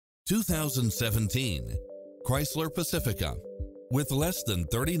2017 Chrysler Pacifica. With less than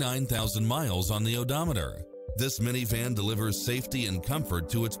 39,000 miles on the odometer, this minivan delivers safety and comfort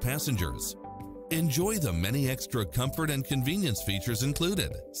to its passengers. Enjoy the many extra comfort and convenience features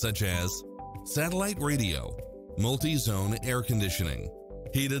included, such as satellite radio, multi-zone air conditioning,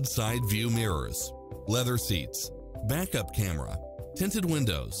 heated side view mirrors, leather seats, backup camera, tinted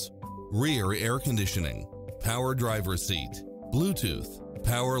windows, rear air conditioning, power driver seat, Bluetooth,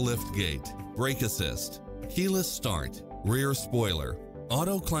 power liftgate, brake assist, keyless start, rear spoiler,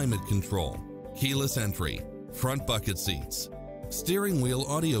 auto climate control, keyless entry, front bucket seats, steering wheel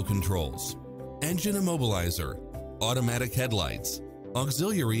audio controls, engine immobilizer, automatic headlights,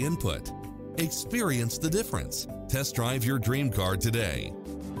 auxiliary input. Experience the difference. Test drive your dream car today.